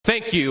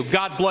Thank you.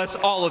 God bless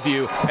all of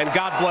you, and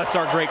God bless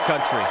our great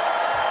country.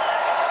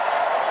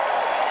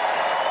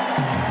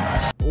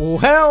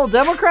 Well,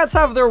 Democrats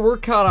have their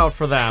work cut out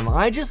for them.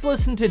 I just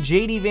listened to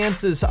J.D.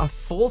 Vance's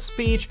full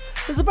speech.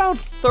 It's about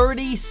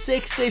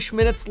 36-ish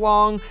minutes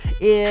long,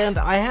 and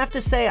I have to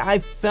say, I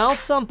felt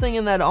something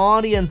in that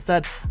audience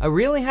that I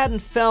really hadn't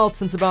felt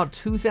since about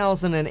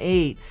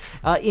 2008.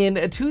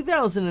 In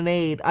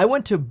 2008, I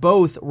went to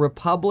both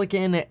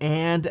Republican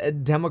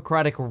and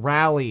Democratic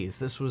rallies.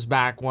 This was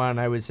back when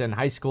I was in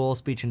high school,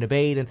 speech and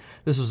debate, and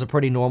this was a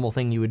pretty normal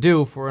thing you would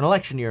do for an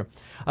election year.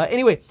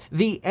 Anyway,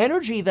 the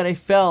energy that I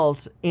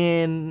felt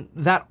in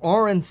that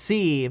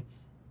RNC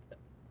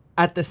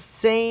at the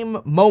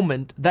same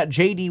moment that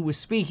JD was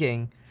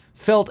speaking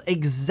felt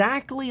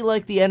exactly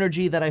like the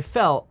energy that I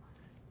felt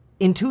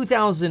in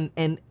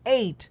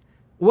 2008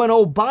 when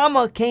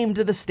Obama came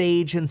to the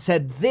stage and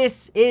said,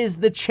 "This is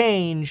the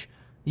change,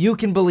 you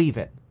can believe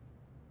it."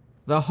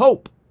 The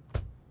hope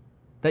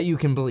that you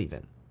can believe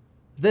in.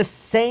 The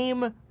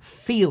same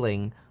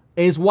feeling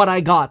is what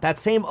I got. That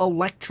same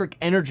electric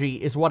energy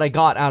is what I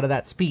got out of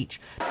that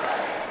speech.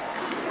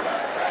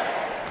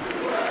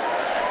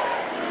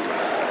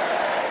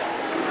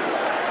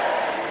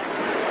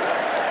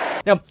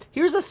 Now,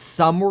 here's a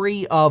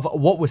summary of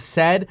what was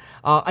said.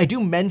 I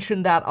do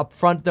mention that up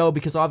front, though,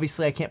 because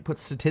obviously I can't put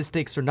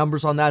statistics or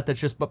numbers on that.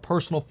 That's just a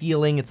personal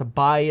feeling. It's a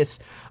bias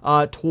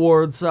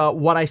towards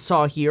what I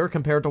saw here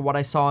compared to what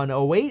I saw in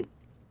 08.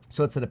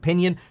 So it's an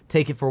opinion.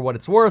 Take it for what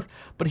it's worth.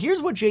 But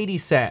here's what JD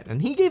said,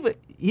 and he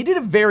did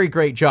a very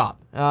great job.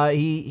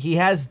 He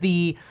has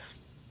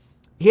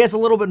a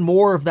little bit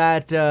more of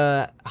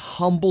that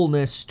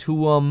humbleness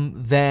to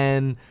him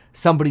than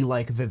somebody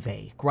like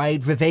Vivek,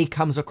 right? Vivek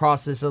comes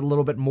across as a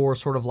little bit more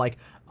sort of like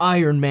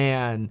Iron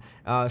Man,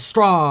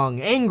 strong,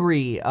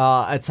 angry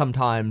at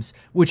sometimes,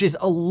 which is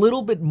a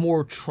little bit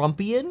more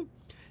Trumpian.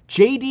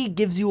 JD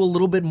gives you a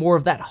little bit more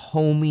of that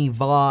homey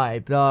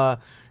vibe.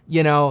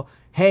 You know,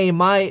 hey,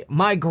 my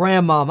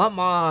grandma,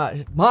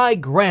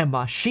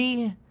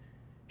 she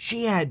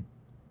had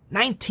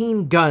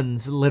 19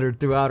 guns littered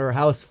throughout her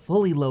house,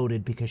 fully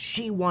loaded, because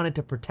she wanted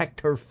to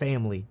protect her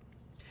family.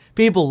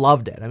 People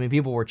loved it. I mean,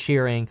 people were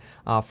cheering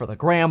for the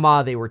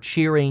grandma. They were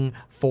cheering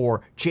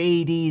for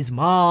JD's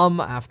mom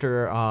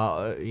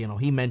after,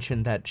 he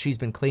mentioned that she's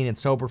been clean and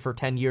sober for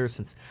 10 years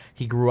since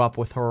he grew up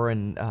with her,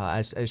 and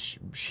as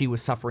she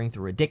was suffering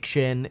through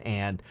addiction,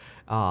 and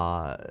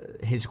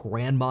his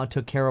grandma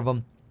took care of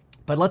him.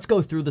 But let's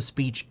go through the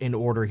speech in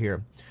order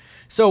here.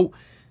 So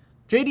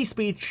JD's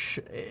speech,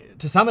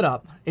 to sum it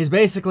up, is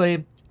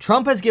basically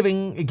Trump has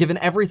given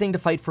everything to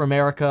fight for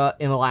America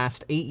in the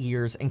last 8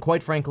 years, and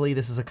quite frankly,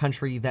 this is a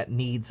country that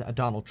needs a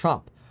Donald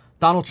Trump.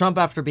 Donald Trump,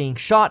 after being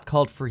shot,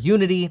 called for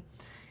unity,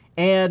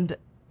 and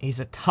he's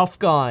a tough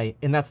guy,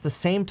 and that's the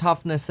same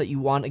toughness that you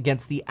want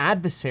against the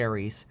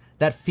adversaries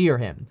that fear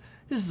him.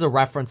 This is a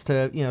reference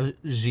to,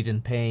 Xi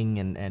Jinping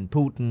and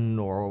Putin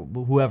or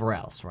whoever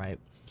else, right?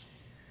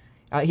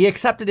 He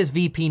accepted his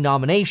VP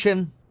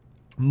nomination.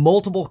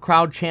 Multiple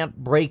crowd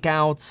chant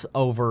breakouts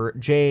over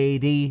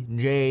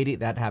JD,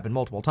 that happened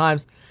multiple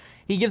times.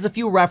 He gives a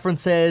few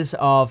references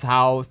of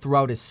how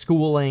throughout his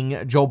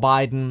schooling, Joe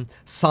Biden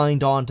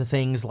signed on to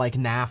things like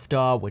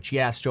NAFTA, which,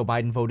 yes, Joe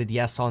Biden voted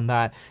yes on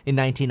that in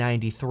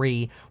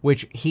 1993,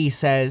 which he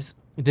says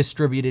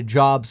distributed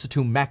jobs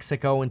to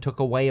Mexico and took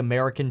away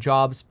American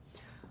jobs.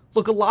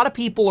 Look, a lot of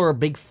people are a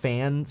big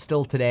fan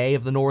still today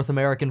of the North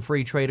American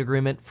Free Trade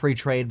Agreement. Free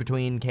trade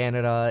between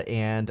Canada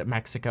and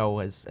Mexico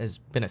has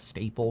been a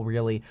staple,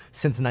 really,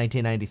 since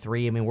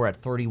 1993. I mean, we're at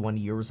 31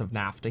 years of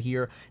NAFTA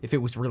here. If it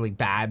was really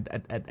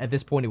bad at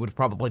this point, it would have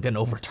probably been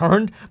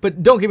overturned.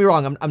 But don't get me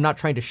wrong, I'm not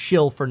trying to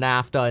shill for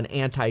NAFTA and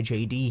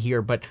anti-JD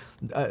here, but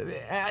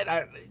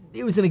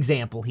it was an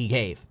example he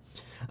gave.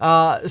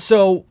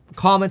 So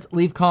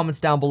leave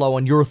comments down below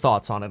on your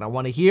thoughts on it. I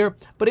want to hear,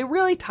 but it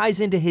really ties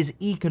into his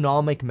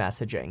economic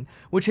messaging,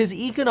 which his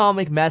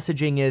economic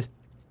messaging is,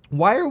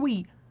 why are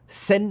we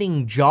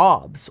sending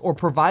jobs or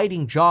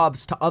providing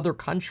jobs to other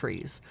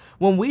countries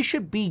when we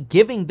should be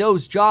giving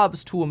those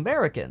jobs to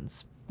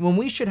Americans, when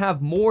we should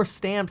have more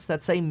stamps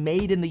that say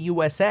made in the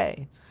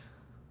USA?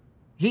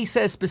 He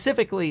says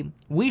specifically,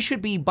 we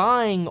should be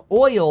buying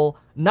oil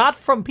not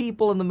from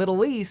people in the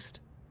Middle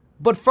East,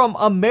 but from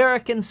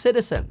American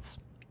citizens.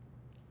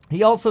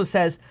 He also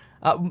says,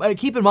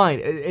 keep in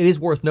mind, it is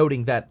worth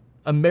noting that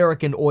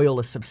American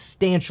oil is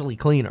substantially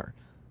cleaner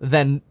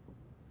than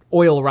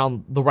oil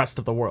around the rest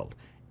of the world.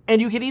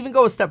 And you could even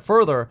go a step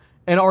further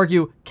and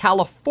argue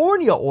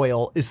California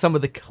oil is some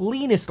of the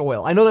cleanest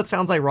oil. I know that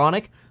sounds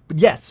ironic, but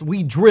yes,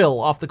 we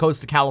drill off the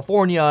coast of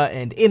California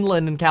and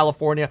inland in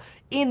California.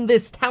 In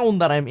this town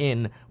that I'm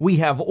in, we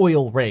have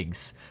oil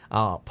rigs,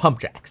 pump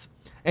jacks.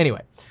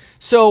 Anyway,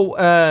 so,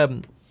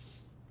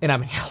 and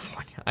I'm in California.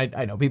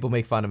 I know people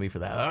make fun of me for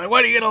that.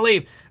 When are you gonna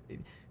leave?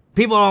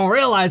 People don't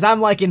realize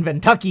I'm like in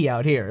Kentucky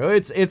out here.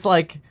 It's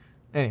like,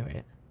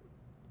 anyway,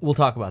 we'll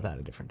talk about that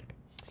a different day.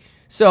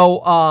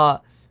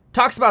 So,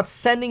 Talks about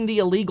sending the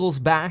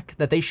illegals back,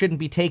 that they shouldn't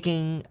be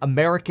taking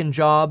American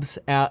jobs,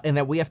 and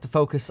that we have to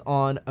focus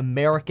on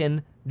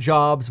American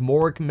jobs,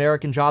 more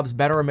American jobs,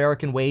 better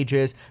American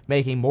wages,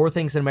 making more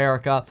things in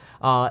America.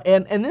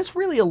 And this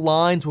really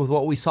aligns with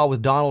what we saw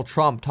with Donald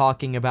Trump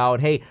talking about,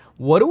 hey,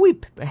 what are we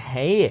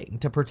paying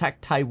to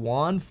protect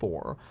Taiwan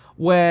for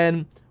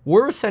when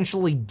we're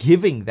essentially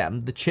giving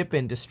them the chip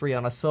industry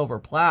on a silver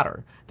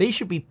platter? They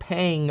should be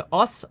paying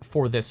us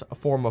for this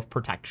form of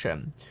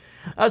protection.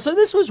 So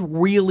this was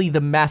really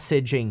the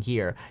messaging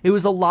here. It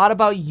was a lot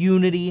about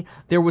unity.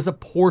 There was a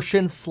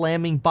portion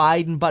slamming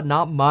Biden, but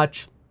not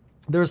much.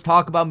 There was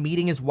talk about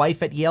meeting his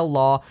wife at Yale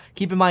Law.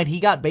 Keep in mind, he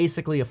got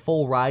basically a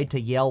full ride to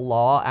Yale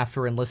Law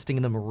after enlisting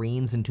in the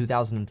Marines in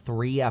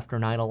 2003 after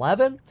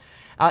 9/11.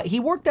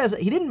 He worked as,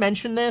 he didn't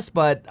mention this,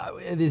 but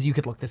you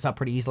could look this up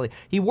pretty easily.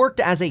 He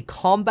worked as a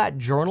combat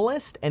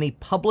journalist and a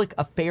public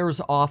affairs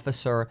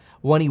officer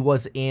when he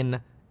was in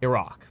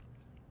Iraq.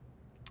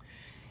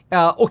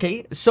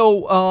 Okay,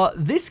 so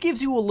this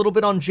gives you a little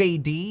bit on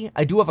JD.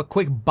 I do have a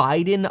quick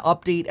Biden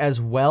update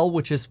as well,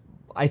 which is,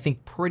 I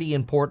think, pretty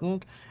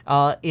important.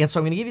 And so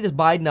I'm going to give you this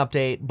Biden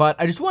update, but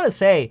I just want to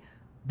say,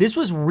 this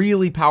was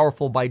really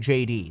powerful by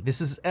JD. This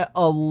is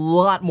a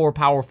lot more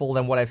powerful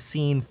than what I've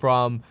seen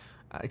from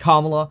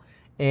Kamala.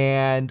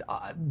 And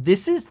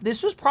this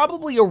was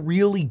probably a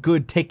really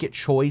good ticket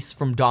choice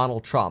from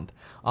Donald Trump.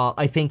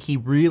 I think he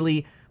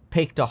really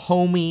picked a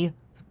homie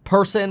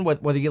person,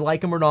 whether you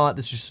like him or not.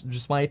 This is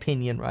just my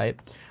opinion, right?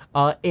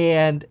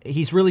 And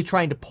he's really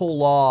trying to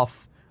pull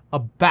off a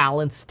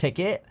balanced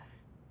ticket.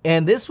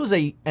 And this was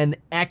an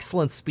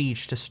excellent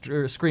speech to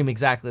scream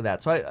exactly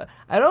that. So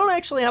I don't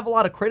actually have a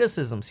lot of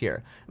criticisms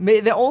here.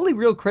 The only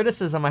real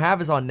criticism I have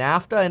is on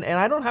NAFTA, and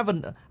I don't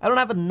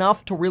have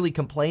enough to really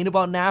complain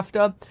about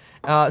NAFTA.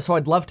 So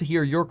I'd love to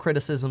hear your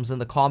criticisms in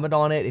the comment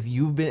on it. If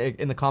you've been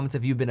in the comments,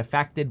 if you've been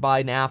affected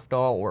by NAFTA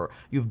or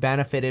you've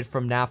benefited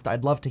from NAFTA,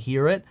 I'd love to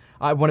hear it.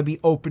 I want to be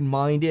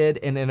open-minded,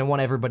 and I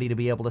want everybody to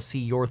be able to see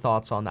your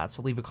thoughts on that.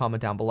 So leave a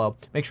comment down below.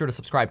 Make sure to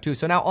subscribe too.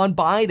 So now on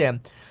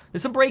Biden,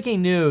 there's some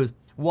breaking news.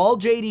 While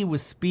JD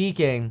was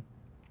speaking,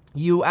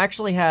 you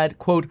actually had,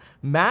 quote,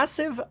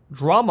 massive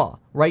drama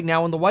right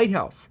now in the White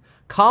House.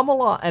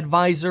 Kamala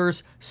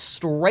advisors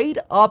straight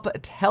up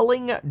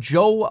telling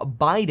Joe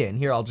Biden,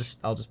 here, I'll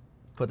just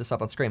put this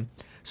up on screen,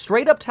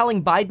 straight up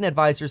telling Biden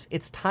advisors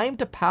it's time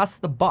to pass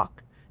the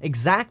buck.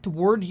 Exact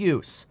word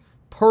use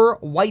per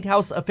White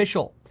House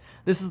official.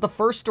 This is the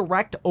first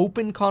direct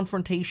open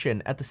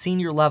confrontation at the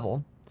senior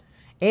level.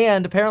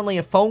 And apparently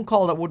a phone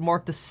call that would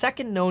mark the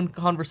second known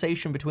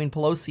conversation between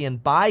Pelosi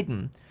and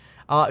Biden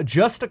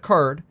just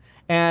occurred.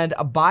 And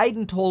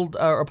Pelosi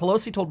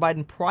told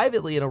Biden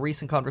privately in a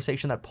recent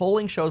conversation that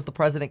polling shows the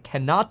president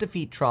cannot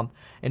defeat Trump,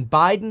 and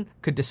Biden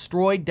could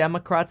destroy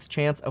Democrats'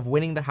 chance of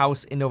winning the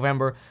House in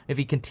November if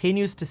he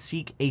continues to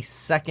seek a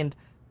second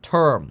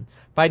term.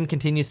 Biden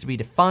continues to be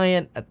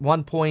defiant. At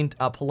one point,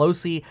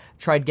 Pelosi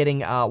tried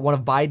getting one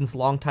of Biden's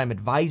longtime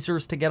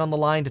advisors to get on the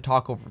line to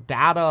talk over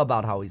data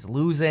about how he's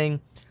losing,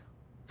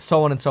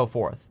 so on and so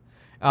forth.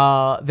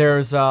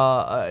 There's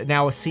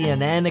now a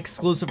CNN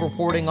exclusive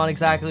reporting on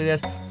exactly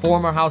this.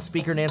 Former House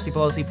Speaker Nancy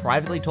Pelosi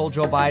privately told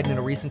Joe Biden in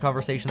a recent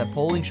conversation that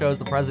polling shows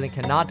the president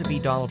cannot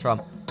defeat Donald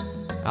Trump.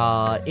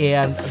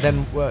 And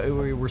then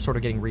we're sort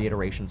of getting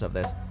reiterations of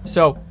this.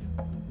 So,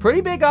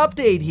 pretty big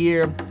update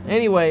here.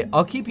 Anyway,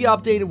 I'll keep you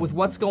updated with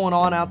what's going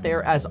on out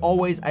there. As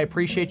always, I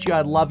appreciate you.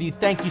 I love you.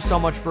 Thank you so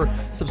much for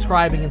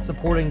subscribing and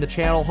supporting the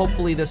channel.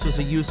 Hopefully this was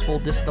a useful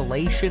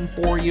distillation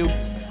for you.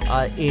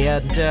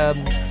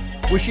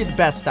 Wish you the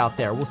best out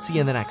there. We'll see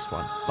you in the next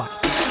one. Bye.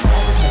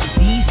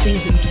 These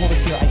things that you told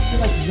us here, I feel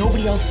like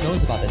nobody else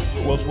knows about this.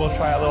 We'll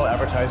try a little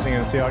advertising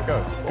and see how it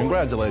goes.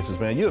 Congratulations,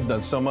 man. You have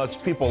done so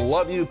much. People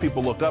love you.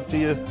 People look up to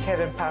you.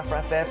 Kevin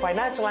Paffrath there,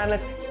 financial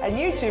analyst and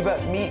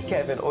YouTuber. Meet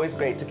Kevin. Always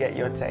great to get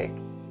your take.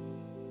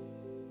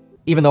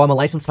 Even though I'm a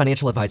licensed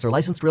financial advisor,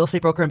 licensed real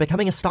estate broker, and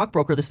becoming a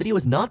stockbroker, this video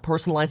is not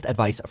personalized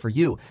advice for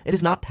you. It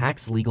is not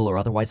tax, legal, or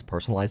otherwise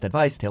personalized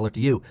advice tailored to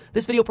you.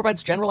 This video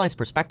provides generalized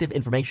perspective,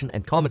 information,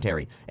 and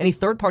commentary. Any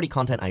third-party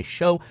content I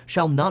show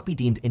shall not be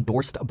deemed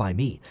endorsed by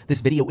me.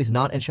 This video is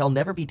not and shall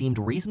never be deemed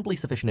reasonably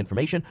sufficient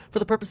information for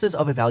the purposes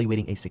of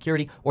evaluating a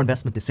security or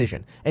investment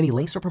decision. Any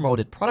links or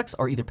promoted products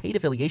are either paid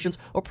affiliations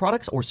or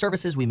products or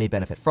services we may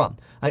benefit from.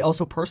 I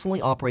also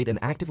personally operate an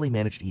actively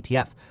managed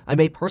ETF. I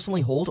may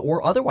personally hold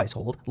or otherwise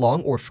hold long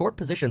or short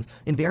positions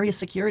in various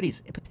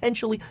securities,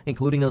 potentially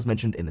including those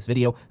mentioned in this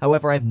video.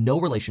 However, I have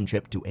no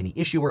relationship to any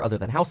issuer other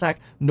than HouseHack,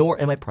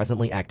 nor am I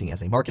presently acting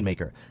as a market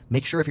maker.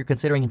 Make sure if you're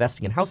considering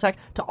investing in HouseHack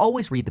to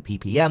always read the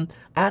PPM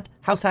at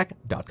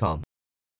househack.com.